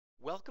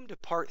Welcome to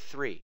part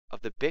 3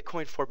 of the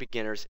Bitcoin for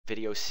Beginners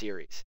video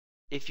series.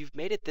 If you've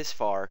made it this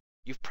far,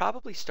 you've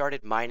probably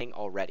started mining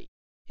already.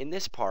 In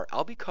this part,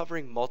 I'll be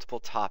covering multiple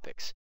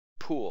topics,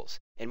 pools,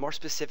 and more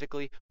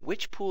specifically,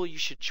 which pool you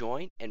should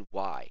join and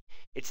why.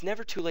 It's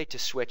never too late to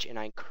switch, and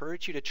I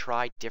encourage you to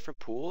try different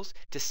pools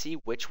to see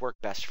which work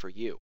best for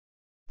you.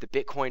 The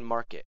Bitcoin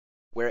market,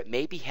 where it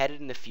may be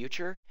headed in the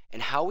future,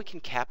 and how we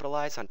can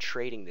capitalize on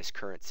trading this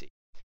currency.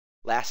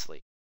 Lastly,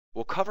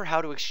 we'll cover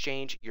how to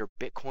exchange your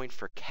Bitcoin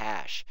for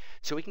cash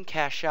so we can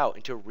cash out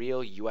into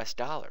real US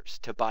dollars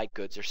to buy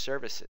goods or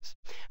services.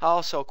 I'll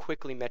also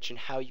quickly mention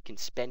how you can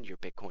spend your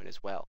Bitcoin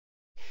as well.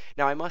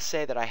 Now, I must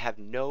say that I have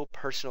no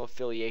personal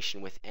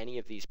affiliation with any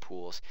of these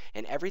pools,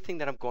 and everything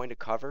that I'm going to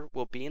cover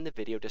will be in the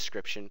video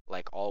description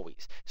like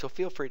always, so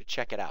feel free to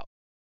check it out.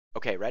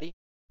 Okay, ready?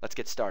 Let's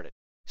get started.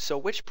 So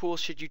which pool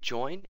should you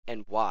join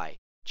and why?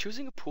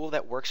 Choosing a pool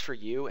that works for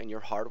you and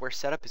your hardware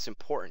setup is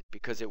important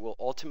because it will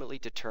ultimately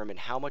determine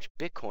how much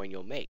Bitcoin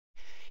you'll make.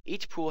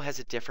 Each pool has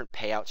a different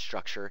payout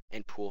structure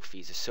and pool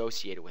fees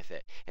associated with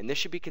it, and this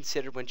should be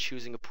considered when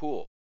choosing a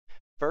pool.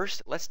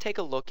 First, let's take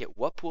a look at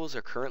what pools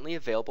are currently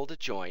available to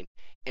join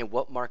and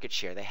what market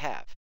share they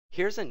have.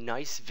 Here's a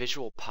nice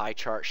visual pie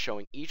chart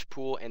showing each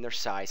pool and their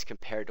size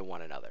compared to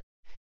one another.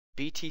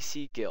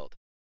 BTC Guild,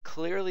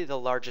 clearly the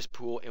largest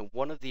pool and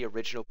one of the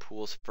original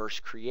pools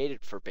first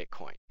created for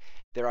Bitcoin.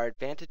 There are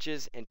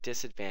advantages and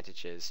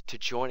disadvantages to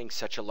joining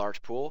such a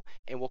large pool,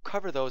 and we'll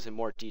cover those in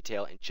more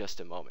detail in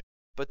just a moment.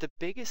 But the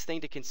biggest thing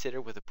to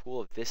consider with a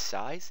pool of this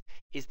size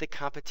is the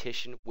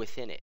competition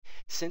within it.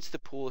 Since the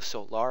pool is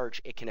so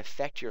large, it can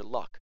affect your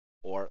luck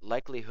or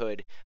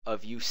likelihood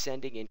of you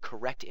sending in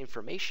correct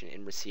information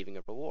and receiving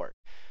a reward.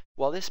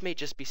 While this may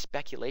just be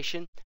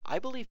speculation, I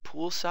believe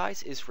pool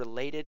size is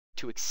related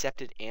to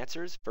accepted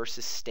answers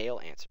versus stale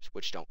answers,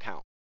 which don't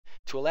count.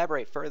 To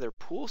elaborate further,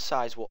 pool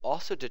size will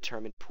also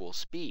determine pool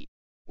speed,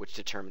 which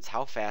determines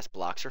how fast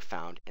blocks are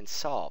found and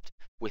solved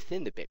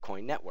within the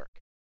Bitcoin network.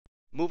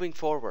 Moving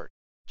forward,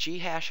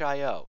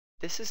 Ghash.io.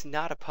 This is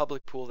not a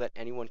public pool that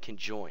anyone can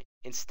join.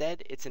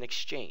 Instead, it's an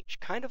exchange,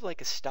 kind of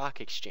like a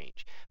stock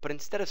exchange, but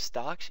instead of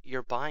stocks,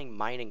 you're buying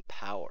mining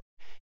power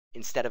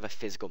instead of a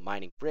physical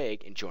mining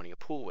rig and joining a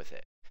pool with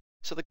it.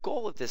 So the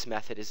goal of this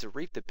method is to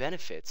reap the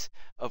benefits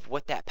of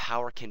what that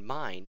power can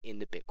mine in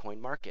the Bitcoin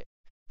market.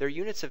 Their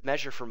units of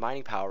measure for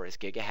mining power is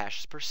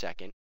gigahashes per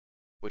second,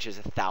 which is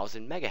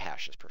 1,000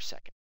 megahashes per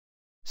second.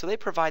 So they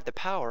provide the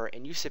power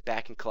and you sit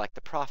back and collect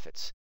the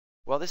profits.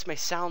 While this may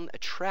sound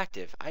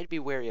attractive, I'd be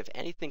wary of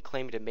anything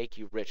claiming to make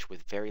you rich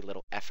with very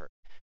little effort.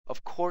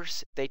 Of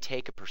course, they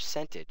take a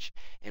percentage,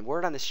 and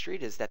word on the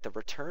street is that the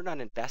return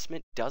on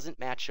investment doesn't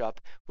match up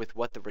with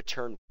what the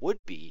return would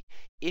be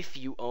if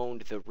you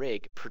owned the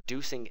rig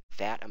producing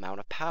that amount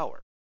of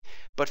power.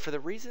 But for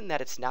the reason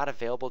that it's not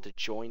available to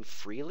join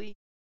freely,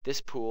 this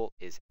pool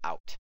is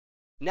out.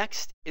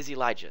 Next is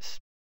Elijah's.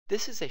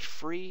 This is a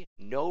free,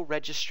 no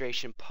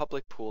registration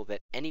public pool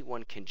that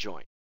anyone can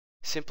join.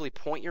 Simply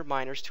point your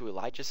miners to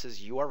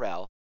Elijah's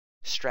URL,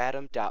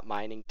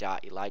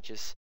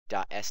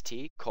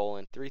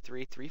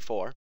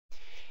 stratum.mining.elijahs.st:3334,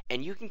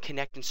 and you can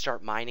connect and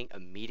start mining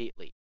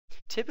immediately.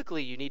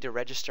 Typically, you need to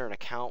register an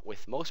account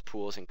with most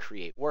pools and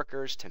create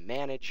workers to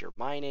manage your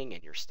mining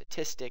and your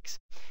statistics.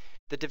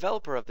 The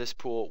developer of this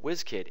pool,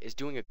 WizKid, is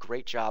doing a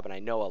great job, and I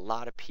know a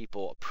lot of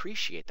people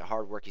appreciate the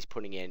hard work he's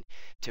putting in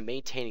to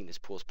maintaining this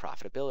pool's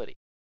profitability.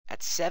 At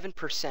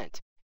 7%,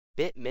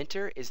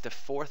 BitMinter is the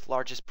 4th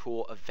largest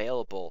pool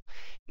available.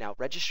 Now,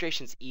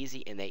 registration's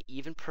easy, and they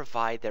even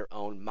provide their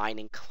own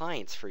mining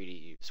clients for you to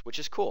use, which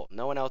is cool.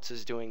 No one else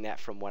is doing that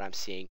from what I'm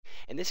seeing,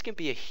 and this can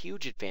be a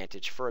huge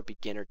advantage for a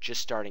beginner just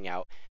starting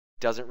out,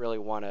 doesn't really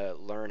want to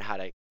learn how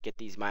to get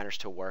these miners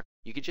to work.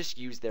 You could just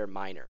use their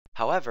miner.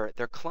 However,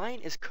 their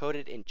client is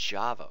coded in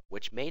Java,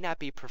 which may not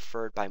be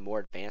preferred by more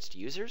advanced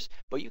users,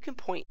 but you can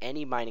point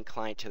any mining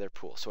client to their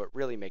pool, so it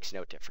really makes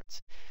no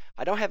difference.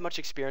 I don't have much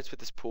experience with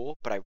this pool,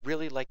 but I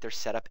really like their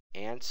setup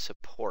and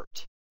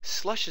support.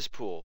 Slush's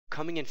pool,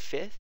 coming in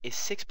 5th, is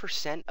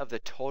 6% of the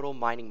total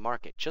mining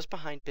market, just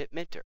behind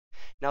BitMinter.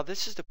 Now,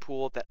 this is the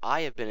pool that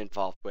I have been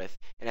involved with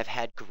and have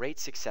had great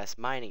success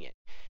mining it.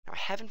 Now, I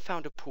haven't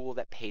found a pool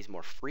that pays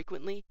more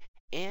frequently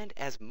and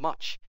as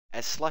much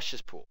as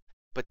Slush's pool,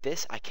 but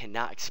this I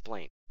cannot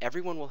explain.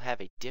 Everyone will have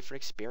a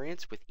different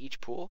experience with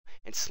each pool,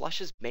 and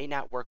Slush's may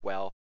not work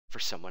well for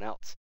someone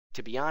else.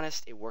 To be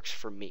honest, it works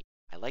for me.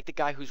 I like the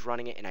guy who's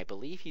running it, and I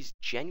believe he's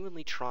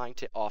genuinely trying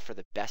to offer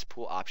the best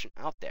pool option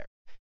out there.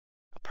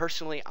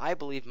 Personally, I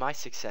believe my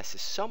success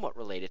is somewhat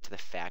related to the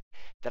fact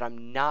that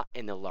I'm not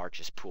in the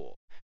largest pool.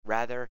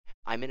 Rather,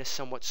 I'm in a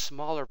somewhat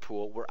smaller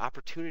pool where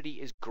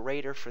opportunity is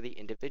greater for the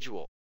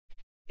individual.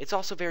 It's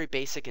also very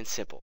basic and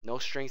simple, no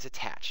strings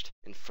attached,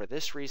 and for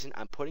this reason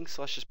I'm putting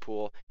Slush's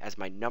pool as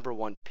my number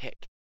 1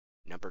 pick.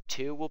 Number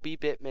 2 will be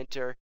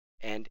BitMinter,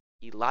 and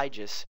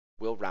Elijah's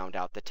will round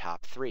out the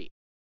top 3.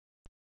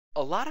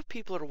 A lot of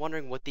people are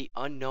wondering what the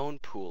unknown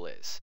pool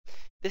is.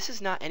 This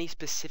is not any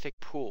specific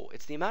pool.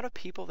 It's the amount of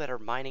people that are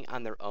mining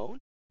on their own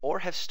or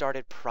have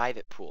started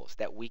private pools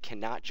that we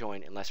cannot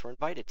join unless we're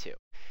invited to.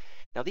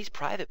 Now these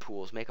private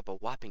pools make up a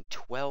whopping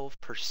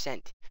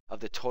 12% of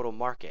the total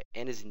market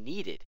and is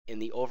needed in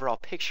the overall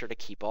picture to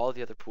keep all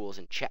the other pools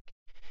in check.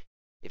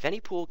 If any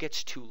pool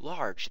gets too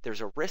large,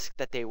 there's a risk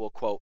that they will,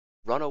 quote,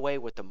 run away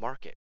with the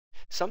market.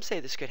 Some say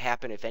this could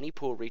happen if any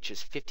pool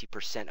reaches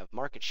 50% of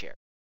market share.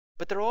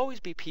 But there will always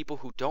be people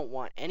who don't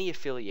want any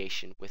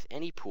affiliation with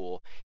any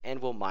pool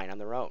and will mine on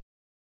their own.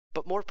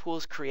 But more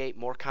pools create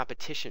more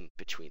competition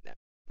between them,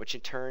 which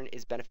in turn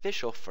is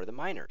beneficial for the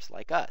miners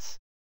like us.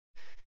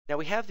 Now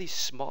we have these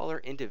smaller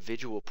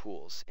individual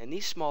pools, and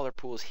these smaller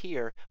pools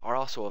here are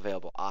also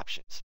available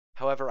options.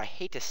 However, I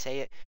hate to say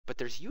it, but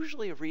there's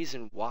usually a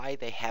reason why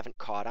they haven't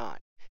caught on.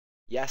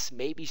 Yes,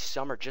 maybe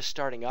some are just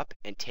starting up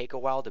and take a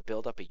while to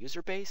build up a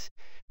user base,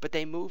 but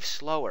they move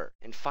slower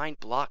and find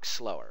blocks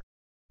slower,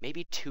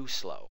 maybe too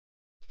slow.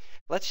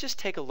 Let's just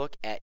take a look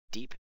at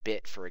Deep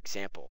Bit, for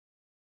example.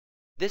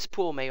 This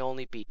pool may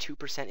only be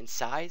 2% in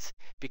size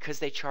because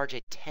they charge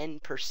a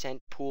 10%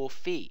 pool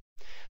fee.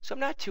 So I'm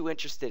not too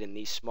interested in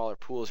these smaller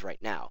pools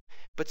right now.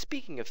 But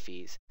speaking of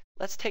fees,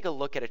 let's take a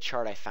look at a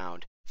chart I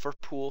found for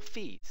pool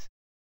fees.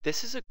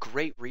 This is a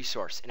great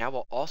resource, and I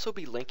will also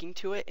be linking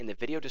to it in the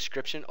video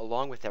description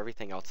along with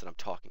everything else that I'm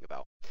talking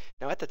about.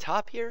 Now at the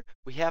top here,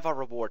 we have our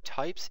reward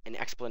types and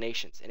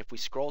explanations, and if we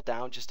scroll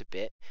down just a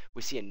bit,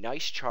 we see a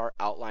nice chart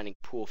outlining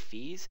pool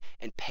fees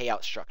and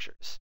payout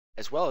structures,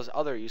 as well as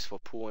other useful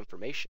pool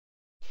information.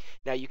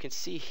 Now you can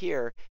see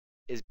here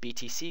is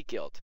BTC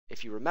Guild.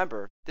 If you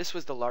remember, this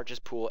was the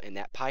largest pool in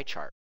that pie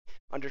chart.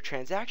 Under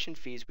transaction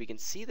fees, we can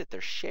see that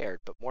they're shared,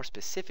 but more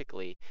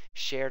specifically,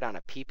 shared on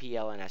a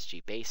PPL and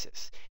SG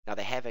basis. Now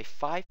they have a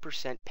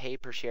 5% pay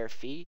per share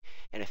fee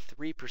and a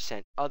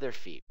 3% other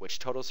fee, which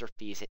totals their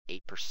fees at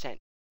 8%.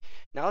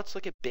 Now let's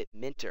look at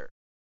Bitminter.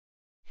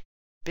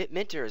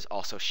 Bitminter is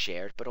also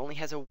shared, but only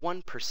has a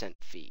 1%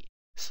 fee.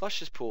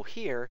 Slush's pool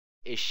here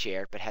is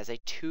shared, but has a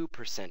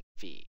 2%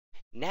 fee.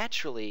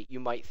 Naturally,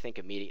 you might think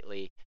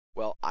immediately,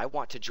 well, I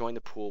want to join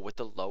the pool with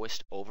the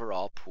lowest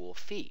overall pool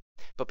fee.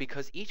 But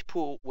because each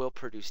pool will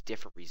produce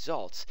different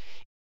results,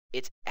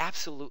 it's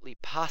absolutely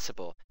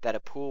possible that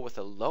a pool with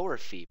a lower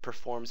fee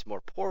performs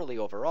more poorly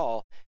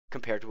overall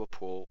compared to a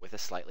pool with a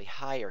slightly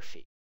higher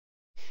fee.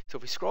 So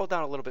if we scroll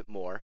down a little bit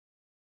more,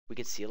 we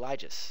can see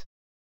Elijah's.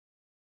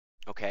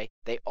 Okay,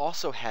 they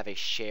also have a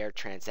shared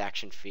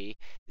transaction fee,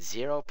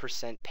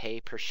 0% pay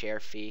per share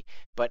fee,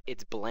 but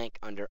it's blank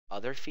under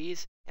other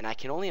fees, and I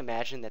can only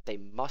imagine that they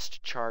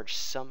must charge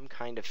some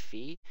kind of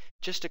fee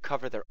just to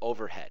cover their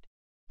overhead,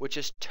 which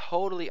is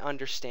totally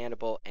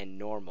understandable and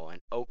normal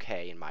and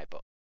okay in my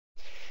book.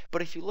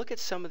 But if you look at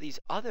some of these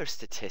other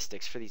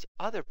statistics for these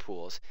other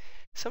pools,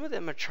 some of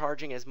them are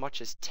charging as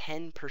much as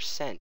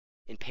 10%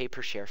 in pay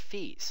per share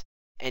fees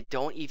and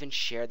don't even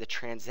share the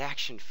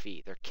transaction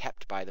fee. They're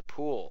kept by the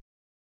pool.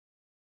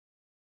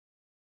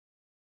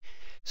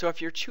 So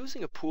if you're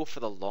choosing a pool for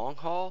the long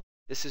haul,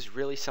 this is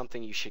really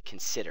something you should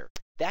consider.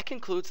 That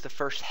concludes the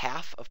first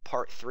half of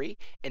part 3.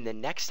 In the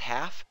next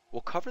half,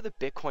 we'll cover the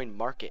Bitcoin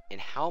market and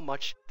how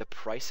much the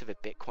price of a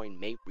Bitcoin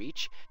may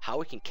reach, how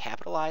we can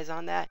capitalize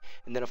on that,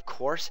 and then of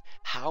course,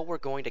 how we're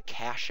going to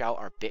cash out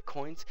our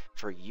Bitcoins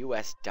for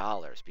US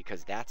dollars,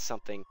 because that's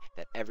something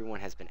that everyone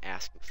has been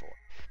asking for.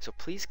 So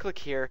please click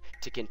here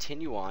to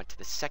continue on to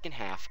the second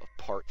half of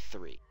part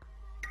 3.